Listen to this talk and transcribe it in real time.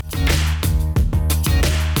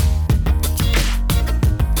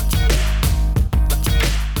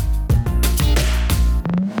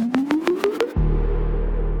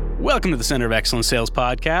Welcome to the Center of Excellence Sales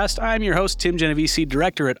Podcast. I'm your host, Tim Genovese,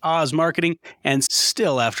 Director at Oz Marketing, and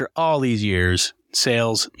still, after all these years,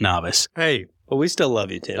 sales novice. Hey, well, we still love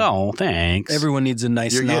you, Tim. Oh, thanks. Everyone needs a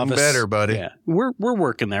nice You're novice. getting better, buddy. Yeah, we're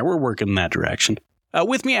working there. We're working in that direction.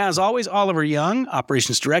 With me, as always, Oliver Young,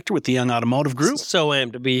 Operations Director with the Young Automotive Group. So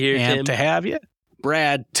amped to be here, Tim. And to have you.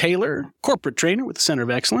 Brad Taylor, Corporate Trainer with the Center of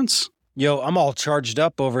Excellence. Yo, I'm all charged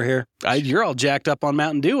up over here. You're all jacked up on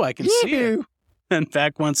Mountain Dew. I can see you. In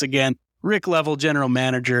fact, once again, Rick Lovell, General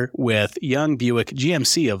Manager with Young Buick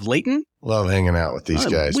GMC of Layton. Love hanging out with these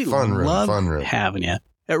guys. We Fun love room. having you.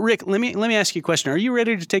 Rick, let me ask you a question. Are you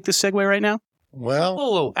ready to take this segue right now? Well,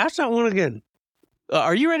 Whoa, ask that one again.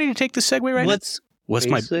 Are you ready to take this segue right now? What's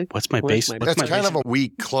my basic? that's kind of a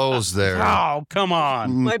weak close there. Oh, come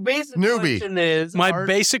on. My basic Newbie. question is...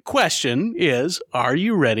 Basic question is, are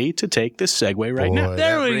you ready to take this segue right now?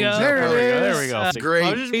 There we go. There we go.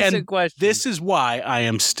 Great. Basic question. This is why I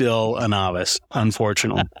am still a novice,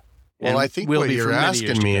 unfortunately. Well, I think will what be for you're many years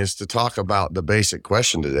asking to me come. is to talk about the basic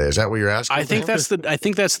question today. Is that what you're asking? I think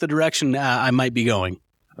that's the direction I might be going.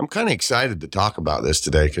 I'm kind of excited to talk about this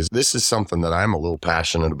today because this is something that I'm a little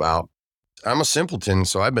passionate about. I'm a simpleton,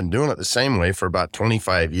 so I've been doing it the same way for about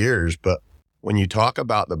 25 years. But when you talk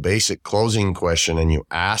about the basic closing question and you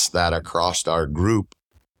ask that across our group,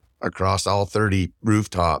 across all 30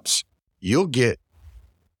 rooftops, you'll get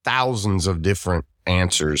thousands of different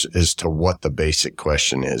answers as to what the basic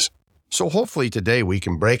question is. So hopefully today we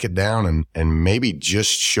can break it down and maybe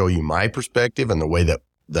just show you my perspective and the way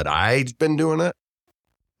that I've been doing it.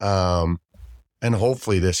 And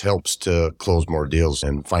hopefully this helps to close more deals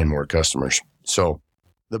and find more customers. So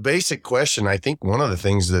the basic question, I think one of the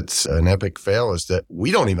things that's an epic fail is that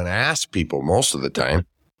we don't even ask people most of the time.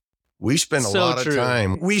 We spend a lot of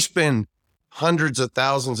time. We spend hundreds of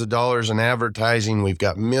thousands of dollars in advertising. We've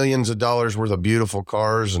got millions of dollars worth of beautiful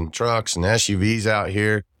cars and trucks and SUVs out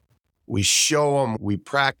here. We show them. We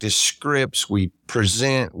practice scripts. We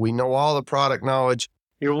present. We know all the product knowledge.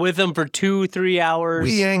 You're with them for 2-3 hours.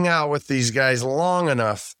 We hang out with these guys long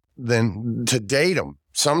enough then to date them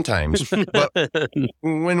sometimes. But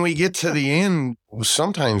when we get to the end,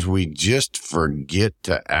 sometimes we just forget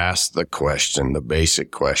to ask the question, the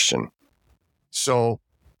basic question. So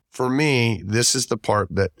for me, this is the part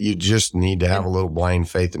that you just need to have a little blind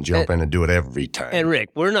faith and jump in and do it every time. And Rick,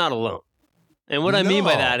 we're not alone. And what I mean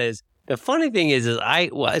by that is, the funny thing is I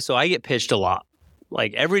get pitched a lot.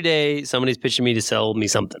 Like every day, somebody's pitching me to sell me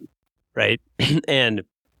something, right? And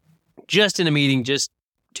just in a meeting just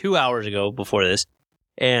 2 hours ago before this,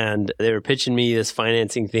 and they were pitching me this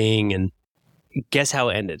financing thing, and guess how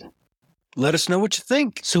it ended? Let us know what you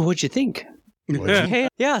think. So what'd you think? Hey,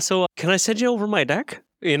 yeah, so can I send you over my deck?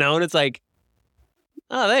 You know, and it's like,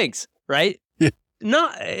 oh, thanks, right? Yeah. No,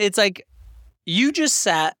 it's like, you just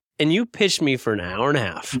sat and you pitched me for an hour and a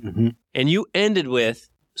half, and you ended with,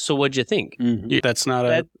 so what'd you think? Mm-hmm. That's not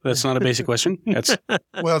a basic question. That's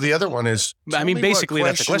Well, the other one is, I mean, basically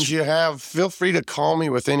that's a questions question. you have. Feel free to call me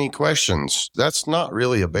with any questions. That's not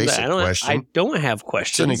really a basic question. I don't have It's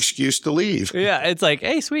questions. an excuse to leave. Yeah, it's like,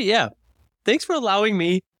 hey, sweet, yeah. Thanks for allowing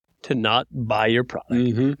me to not buy your product.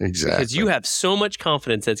 Mm-hmm. Exactly. Because you have so much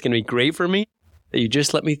confidence that it's going to be great for me that you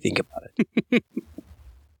just let me think about it.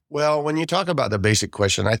 Well, when you talk about the basic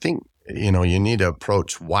question, I think, you need to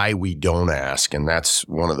approach why we don't ask. And that's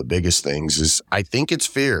one of the biggest things is I think it's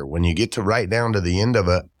fear. When you get to right down to the end of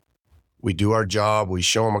it, we do our job, we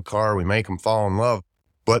show them a car, we make them fall in love.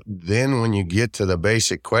 But then when you get to the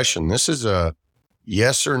basic question, this is a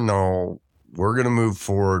yes or no. We're going to move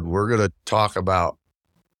forward. We're going to talk about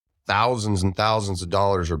thousands and thousands of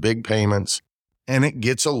dollars or big payments. And it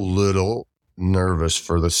gets a little nervous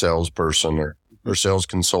for the salesperson or sales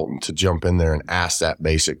consultant to jump in there and ask that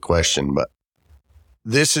basic question. But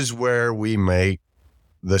this is where we make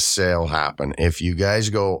the sale happen. If you guys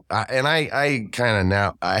go, and I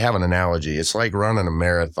have an analogy. It's like running a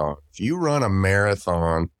marathon. If you run a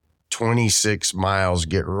marathon, 26 miles,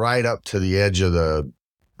 get right up to the edge of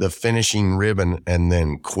the finishing ribbon and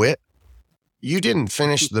then quit, you didn't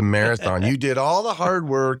finish the marathon. You did all the hard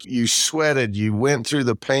work. You sweated. You went through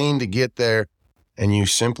the pain to get there. And you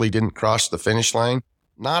simply didn't cross the finish line.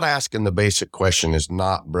 Not asking the basic question is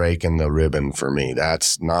not breaking the ribbon for me.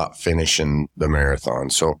 That's not finishing the marathon.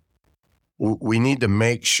 So we need to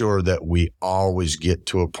make sure that we always get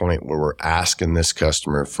to a point where we're asking this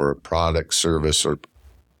customer for a product, service, or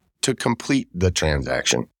to complete the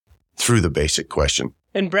transaction through the basic question.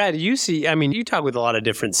 And Brad, you talk with a lot of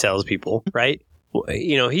different salespeople, right?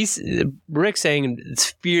 He's Rick saying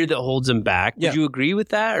it's fear that holds him back. Yeah. Would you agree with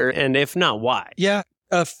that? And if not, why? Yeah.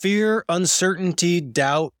 Fear, uncertainty,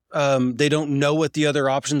 doubt, They don't know what the other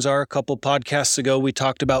options are. A couple podcasts ago, we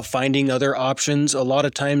talked about finding other options. A lot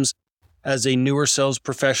of times, as a newer sales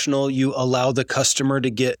professional, you allow the customer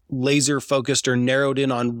to get laser focused or narrowed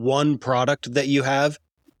in on one product that you have.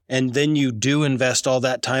 And then you do invest all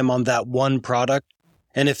that time on that one product.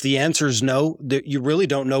 And if the answer is no, you really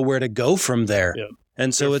don't know where to go from there. Yep.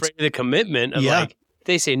 And so it's the commitment of like, if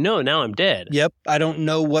they say no, now I'm dead. Yep. I don't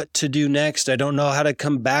know what to do next. I don't know how to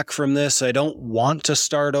come back from this. I don't want to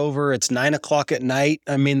start over. It's 9:00 at night.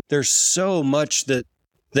 I mean, there's so much that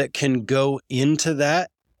can go into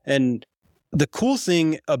that. And the cool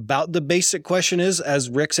thing about the basic question is, as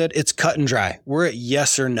Rick said, it's cut and dry. We're at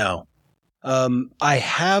yes or no. I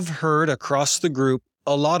have heard across the group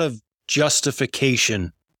a lot of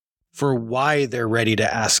justification for why they're ready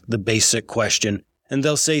to ask the basic question. And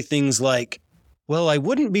they'll say things like, well, I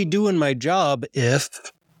wouldn't be doing my job if...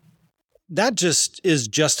 That just is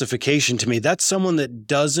justification to me. That's someone that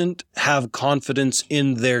doesn't have confidence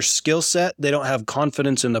in their skill set. They don't have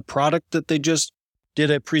confidence in the product that they just did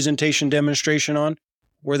a presentation demonstration on,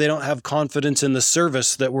 where they don't have confidence in the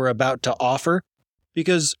service that we're about to offer.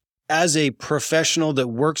 Because as a professional that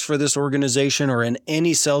works for this organization or in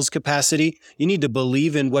any sales capacity, you need to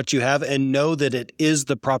believe in what you have and know that it is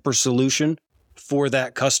the proper solution for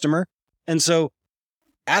that customer. And so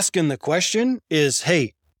asking the question is,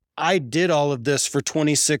 hey, I did all of this for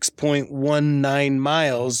 26.19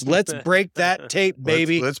 miles. Let's break that tape,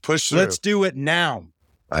 baby. Let's push through. Let's do it now.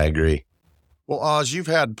 I agree. Well, Oz, you've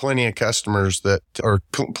had plenty of customers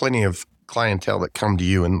plenty of clientele that come to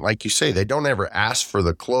you. And like you say, they don't ever ask for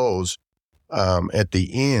the close at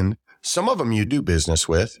the end. Some of them you do business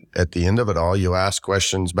with. At the end of it all, you ask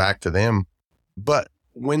questions back to them. But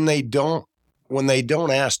when they don't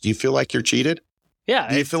ask, do you feel like you're cheated? Yeah.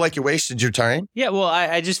 Do you feel like you wasted your time? Yeah. Well,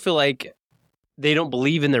 I just feel like they don't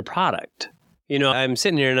believe in their product. You know, I'm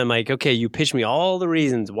sitting here and I'm like, okay, you pitch me all the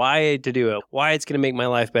reasons why to do it, why it's going to make my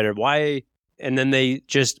life better, why. And then they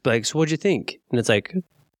just like, so what'd you think? And it's like,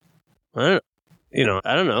 I don't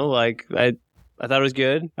know. Like, I thought it was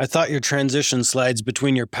good. I thought your transition slides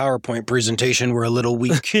between your PowerPoint presentation were a little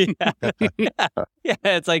weak. Yeah,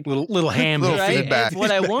 it's like little ham. Little right? feedback. It's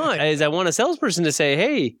what I want is I want a salesperson to say,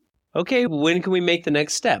 hey, okay, when can we make the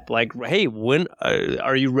next step? Like, hey, when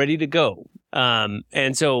are you ready to go?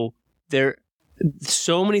 And so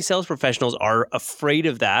so many sales professionals are afraid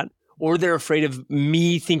of that, or they're afraid of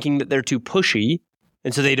me thinking that they're too pushy,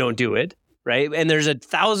 and so they don't do it. Right. And there's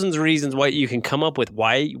thousands of reasons why you can come up with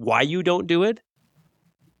why you don't do it.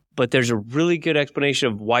 But there's a really good explanation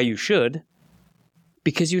of why you should,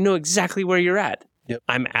 because you know exactly where you're at. Yep.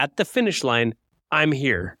 I'm at the finish line. I'm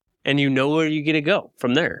here. And you know where you're going to go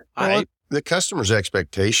from there. The customer's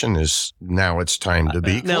expectation is now it's time to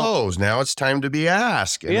be closed. Now it's time to be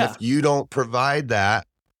asked. And if you don't provide that,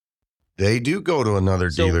 they do go to another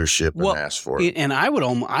dealership and ask for it. And I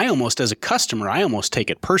almost, as a customer, I almost take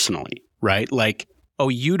it personally, right? Like, oh,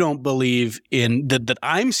 you don't believe in that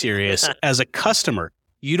I'm serious as a customer.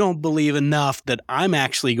 You don't believe enough that I'm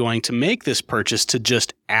actually going to make this purchase to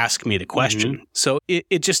just ask me the question. Mm-hmm. So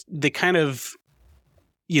it just, they kind of,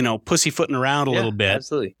 pussyfooting around a little bit,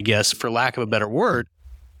 absolutely. I guess, for lack of a better word.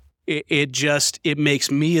 It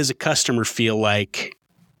makes me as a customer feel like,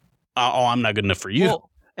 oh, I'm not good enough for you. Well,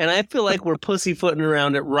 and I feel like we're pussyfooting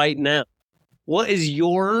around it right now. What is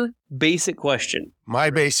your basic question? My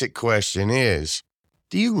basic question is,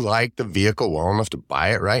 do you like the vehicle well enough to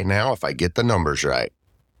buy it right now if I get the numbers right?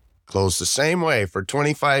 Closed the same way for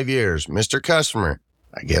 25 years. Mr. Customer,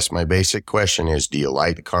 I guess my basic question is, do you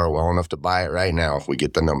like the car well enough to buy it right now if we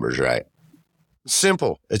get the numbers right?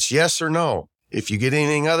 Simple. It's yes or no. If you get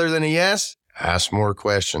anything other than a yes, ask more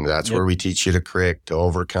questions. That's where we teach you to correct, to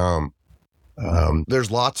overcome.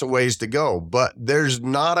 There's lots of ways to go, but there's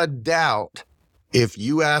not a doubt if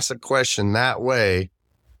you ask a question that way,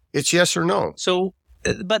 it's yes or no. So,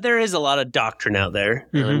 but there is a lot of doctrine out there,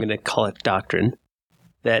 and I'm going to call it doctrine,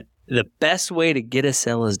 that the best way to get a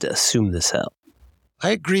sale is to assume the sale. I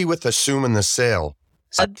agree with assuming the sale.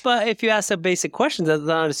 But if you ask the basic questions, that's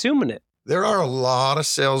not assuming it. There are a lot of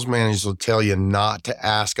sales managers who tell you not to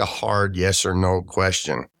ask a hard yes or no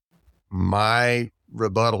question. My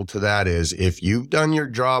rebuttal to that is, if you've done your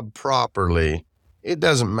job properly, it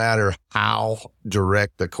doesn't matter how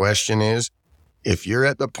direct the question is. If you're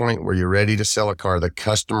at the point where you're ready to sell a car, the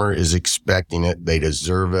customer is expecting it, they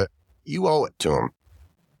deserve it, you owe it to them.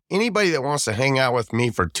 Anybody that wants to hang out with me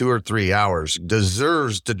for 2 or 3 hours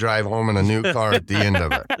deserves to drive home in a new car at the end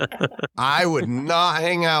of it. I would not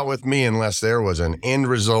hang out with me unless there was an end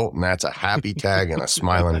result, and that's a happy tag and a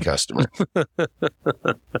smiling customer.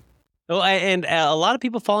 Oh, and a lot of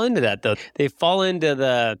people fall into that, though. They fall into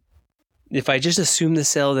the, if I just assume the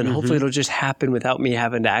sale, then hopefully it'll just happen without me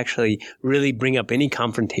having to actually really bring up any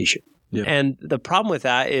confrontation. Yeah. And the problem with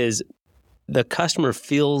that is the customer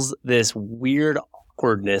feels this weird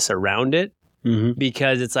awkwardness around it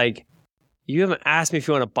because it's like, you haven't asked me if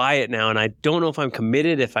you want to buy it now, and I don't know if I'm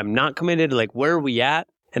committed, if I'm not committed, like where are we at?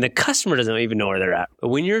 And the customer doesn't even know where they're at. But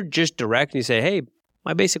when you're just direct and you say, hey,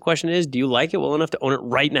 my basic question is, do you like it well enough to own it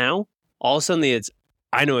right now? All of a sudden,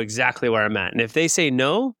 I know exactly where I'm at. And if they say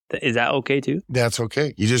no, is that okay too? That's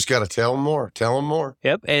okay. You just got to tell them more. Tell them more.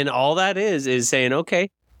 Yep. And all that is saying, okay,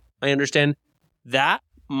 I understand that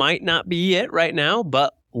might not be it right now,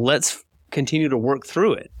 but let's continue to work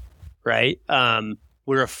through it, right?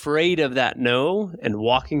 We're afraid of that no, and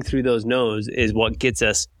walking through those no's is what gets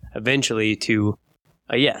us eventually to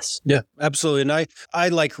a yes. Yeah, absolutely. And I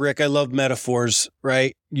like Rick. I love metaphors,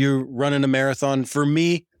 right? You're running a marathon. For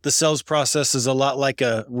me, the sales process is a lot like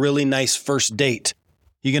a really nice first date.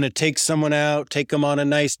 You're going to take someone out, take them on a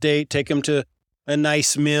nice date, take them to a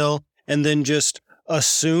nice meal, and then just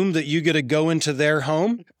assume that you get to go into their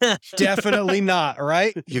home? Definitely not,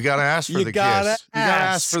 right? You got to ask for the kiss. You got to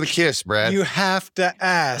ask for the kiss, Brad. You have to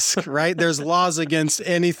ask, right? There's laws against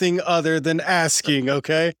anything other than asking,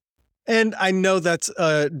 okay? And I know that's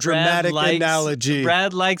a dramatic analogy.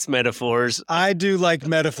 Brad likes metaphors. I do like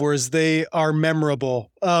metaphors. They are memorable.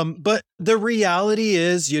 But the reality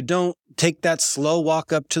is you don't take that slow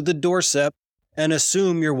walk up to the doorstep and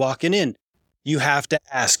assume you're walking in. You have to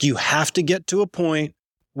ask. You have to get to a point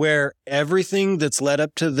where everything that's led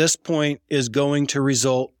up to this point is going to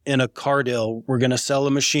result in a car deal. We're going to sell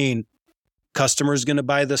a machine. Customer's going to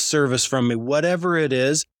buy the service from me. Whatever it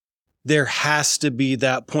is, there has to be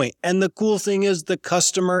that point. And the cool thing is the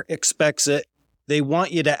customer expects it. They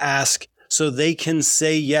want you to ask so they can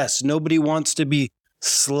say yes. Nobody wants to be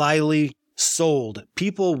slyly sold.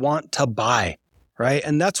 People want to buy, right?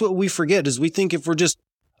 And that's what we forget is we think if we're just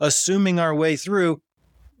assuming our way through,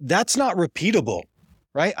 that's not repeatable,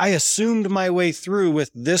 right? I assumed my way through with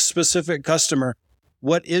this specific customer.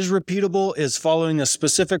 What is repeatable is following a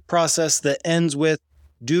specific process that ends with,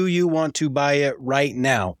 do you want to buy it right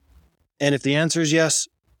now? And if the answer is yes,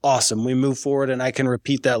 awesome. We move forward and I can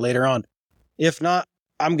repeat that later on. If not,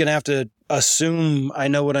 I'm going to have to assume I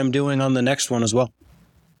know what I'm doing on the next one as well.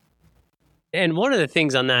 And one of the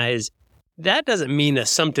things on that is that doesn't mean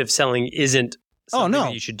assumptive selling isn't something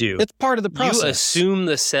that you should do. It's part of the process. You assume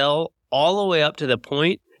the sell all the way up to the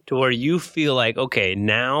point to where you feel like, okay,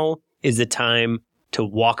 now is the time to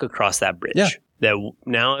walk across that bridge. Yeah. That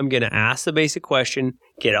now I'm going to ask the basic question,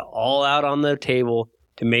 get it all out on the table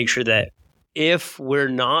to make sure that if we're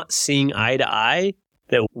not seeing eye to eye,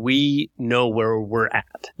 that we know where we're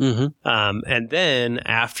at. And then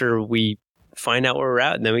after we find out where we're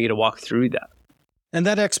at, then we get to walk through that. And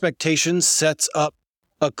that expectation sets up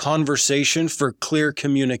a conversation for clear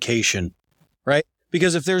communication, right?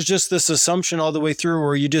 Because if there's just this assumption all the way through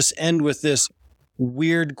where you just end with this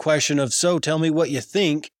weird question of, so tell me what you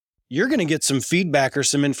think, you're going to get some feedback or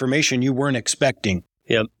some information you weren't expecting.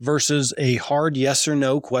 Yep. Versus a hard yes or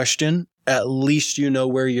no question, at least you know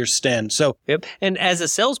where you stand. So, yep. And as a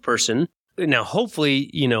salesperson, now hopefully,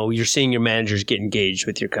 you're seeing your managers get engaged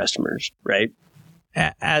with your customers, right?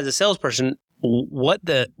 As a salesperson,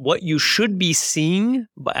 what you should be seeing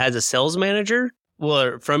as a sales manager,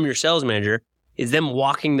 well, from your sales manager, is them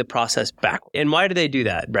walking the process back. And why do they do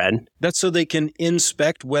that, Brad? That's so they can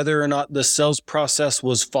inspect whether or not the sales process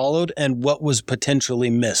was followed and what was potentially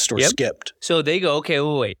missed or skipped. So they go, okay,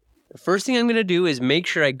 wait. The first thing I'm going to do is make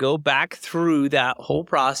sure I go back through that whole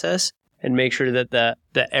process and make sure that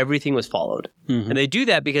that everything was followed. And they do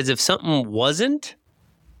that because if something wasn't,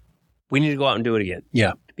 we need to go out and do it again.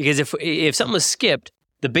 Yeah. Because if something was skipped,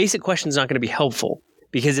 the basic question is not going to be helpful.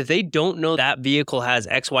 Because if they don't know that vehicle has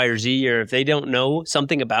X, Y, or Z, or if they don't know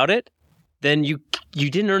something about it, then you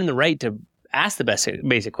didn't earn the right to ask the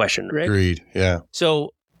basic question, right? Agreed, yeah. So,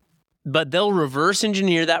 but they'll reverse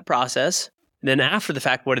engineer that process. Then after the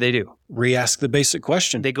fact, what do? Re-ask the basic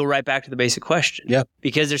question. They go right back to the basic question. Yeah.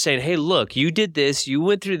 Because they're saying, hey, look, you did this, you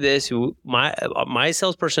went through this, my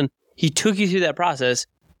salesperson, he took you through that process.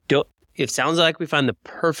 It sounds like we find the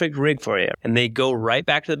perfect rig for you. And they go right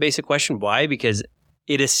back to the basic question. Why? Because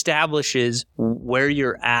it establishes where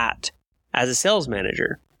you're at as a sales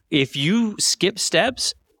manager. If you skip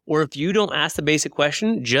steps or if you don't ask the basic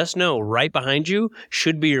question, just know right behind you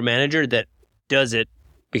should be your manager that does it,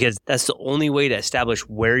 because that's the only way to establish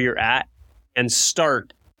where you're at and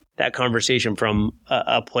start that conversation from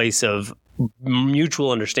a place of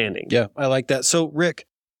mutual understanding. Yeah, I like that. So, Rick,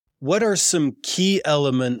 what are some key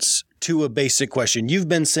elements to a basic question. You've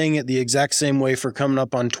been saying it the exact same way for coming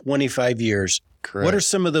up on 25 years. Correct. What are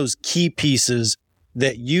some of those key pieces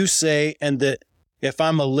that you say and that if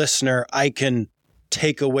I'm a listener, I can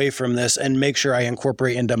take away from this and make sure I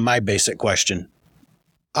incorporate into my basic question?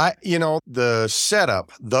 The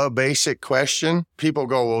setup, the basic question, people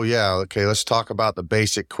go, well, yeah, okay, let's talk about the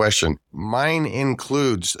basic question. Mine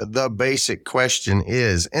includes the basic question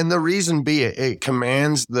is, and the reason be it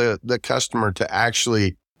commands the customer to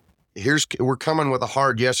actually, we're coming with a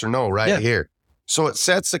hard yes or no right here. So it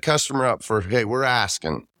sets the customer up for, hey, we're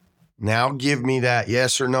asking. Now give me that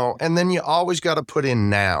yes or no. And then you always got to put in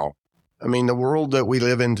now. I mean, the world that we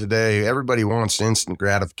live in today, everybody wants instant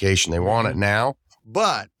gratification. They want it now.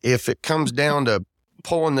 But if it comes down to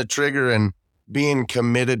pulling the trigger and being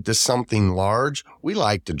committed to something large, we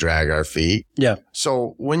like to drag our feet. Yeah.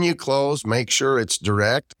 So when you close, make sure it's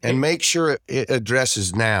direct and make sure it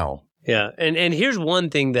addresses now. Yeah. And here's one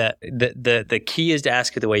thing that the key is to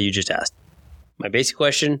ask it the way you just asked. My basic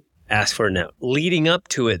question, ask for it now. Leading up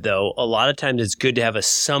to it, though, a lot of times it's good to have a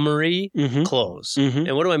summary close.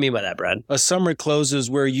 And what do I mean by that, Brad? A summary close is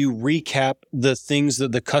where you recap the things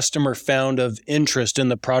that the customer found of interest in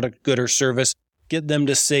the product, good, or service, get them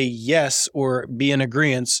to say yes or be in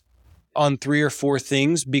agreement on 3 or 4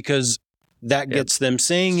 things, because that gets them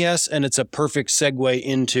saying yes, and it's a perfect segue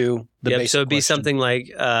into the basic So it'd be question. something like,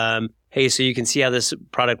 hey, so you can see how this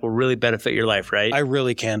product will really benefit your life, right? I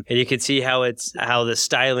really can. And you can see how the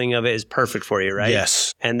styling of it is perfect for you, right?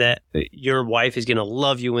 Yes. And that your wife is going to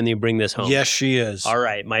love you when you bring this home. Yes, she is. All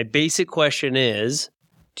right. My basic question is,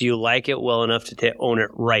 do you like it well enough to own it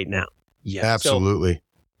right now? Yes. Absolutely.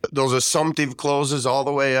 Those assumptive closes all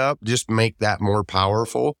the way up just make that more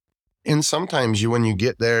powerful. And sometimes when you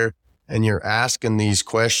get there and you're asking these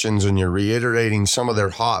questions and you're reiterating some of their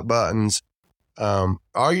hot buttons,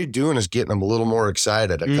 all you're doing is getting them a little more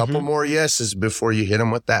excited. A couple more yeses before you hit them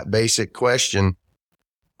with that basic question.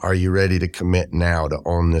 Are you ready to commit now to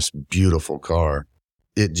own this beautiful car?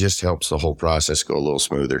 It just helps the whole process go a little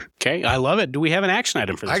smoother. Okay, I love it. Do we have an action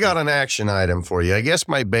item for this? I got an action item for you. I guess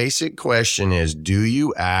my basic question is, do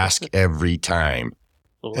you ask every time?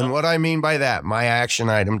 And what I mean by that, my action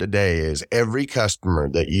item today is every customer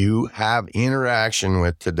that you have interaction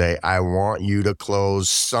with today, I want you to close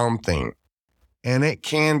something. And it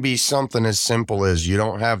can be something as simple as you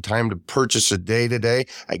don't have time to purchase a day today.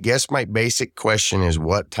 I guess my basic question is,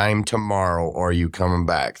 what time tomorrow are you coming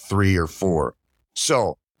back? 3 or 4?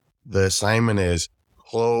 So the assignment is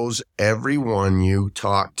close everyone you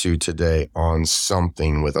talk to today on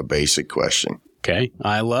something with a basic question. Okay,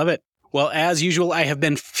 I love it. Well, as usual, I have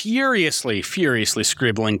been furiously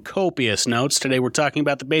scribbling copious notes. Today we're talking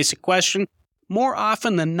about the basic question. More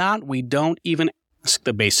often than not, we don't even ask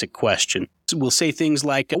the basic question. We'll say things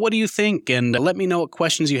like, what do you think? And let me know what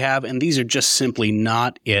questions you have. And these are just simply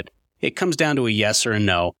not it. It comes down to a yes or a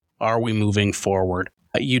no. Are we moving forward?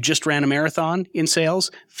 You just ran a marathon in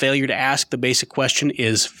sales. Failure to ask the basic question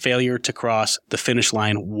is failure to cross the finish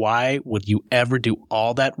line. Why would you ever do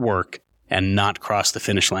all that work and not cross the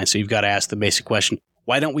finish line? So you've got to ask the basic question.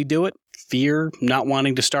 Why don't we do it? Fear, not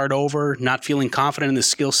wanting to start over, not feeling confident in the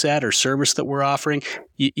skill set or service that we're offering.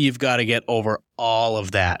 You've got to get over all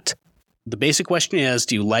of that. The basic question is,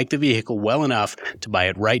 do you like the vehicle well enough to buy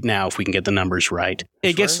it right now if we can get the numbers right?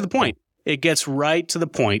 It gets to the point. It gets right to the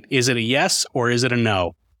point. Is it a yes or is it a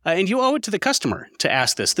no? And you owe it to the customer to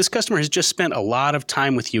ask this. This customer has just spent a lot of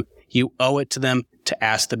time with you. You owe it to them to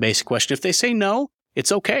ask the basic question. If they say no,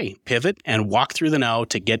 it's okay. Pivot and walk through the no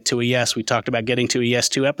to get to a yes. We talked about getting to a yes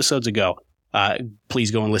 2 episodes ago.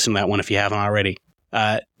 Please go and listen to that one if you haven't already.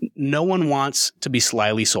 No one wants to be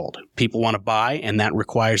slyly sold. People want to buy, and that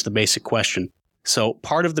requires the basic question. So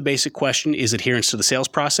part of the basic question is adherence to the sales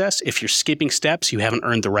process. If you're skipping steps, you haven't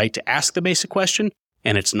earned the right to ask the basic question,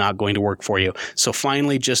 and it's not going to work for you. So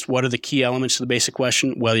finally, just what are the key elements to the basic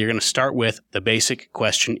question? Well, you're going to start with the basic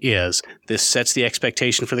question is. This sets the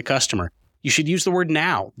expectation for the customer. You should use the word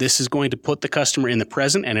now. This is going to put the customer in the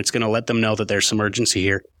present, and it's going to let them know that there's some urgency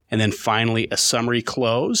here. And then finally, a summary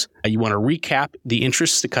close. You want to recap the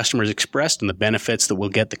interests the customer has expressed and the benefits that will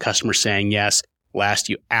get the customer saying yes. Last,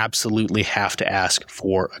 you absolutely have to ask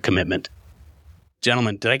for a commitment.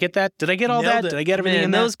 Gentlemen, did I get that? Did I get all that? Did I get everything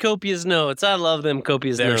in those copious notes? I love them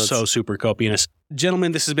copious notes. They're so super copious.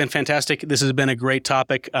 Gentlemen, this has been fantastic. This has been a great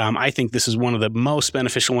topic. I think this is one of the most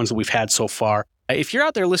beneficial ones that we've had so far. If you're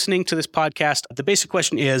out there listening to this podcast, the basic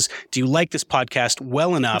question is, do you like this podcast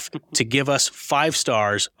well enough to give us 5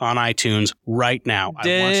 stars on iTunes right now?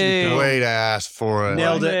 Dang. I want you to go. Way to ask for it.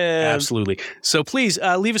 Nailed it. Absolutely. So please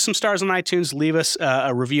leave us some stars on iTunes. Leave us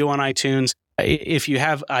a review on iTunes. If you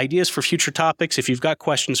have ideas for future topics, if you've got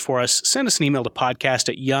questions for us, send us an email to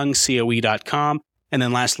podcast@youngcoe.com. And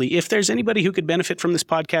then lastly, if there's anybody who could benefit from this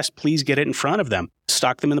podcast, please get it in front of them.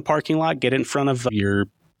 Stock them in the parking lot, get it in front of your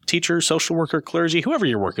teacher, social worker, clergy, whoever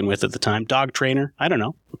you're working with at the time, dog trainer, I don't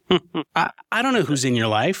know. I don't know who's in your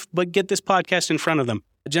life, but get this podcast in front of them.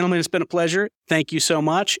 Gentlemen, it's been a pleasure. Thank you so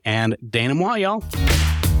much. And Dana Mois, y'all.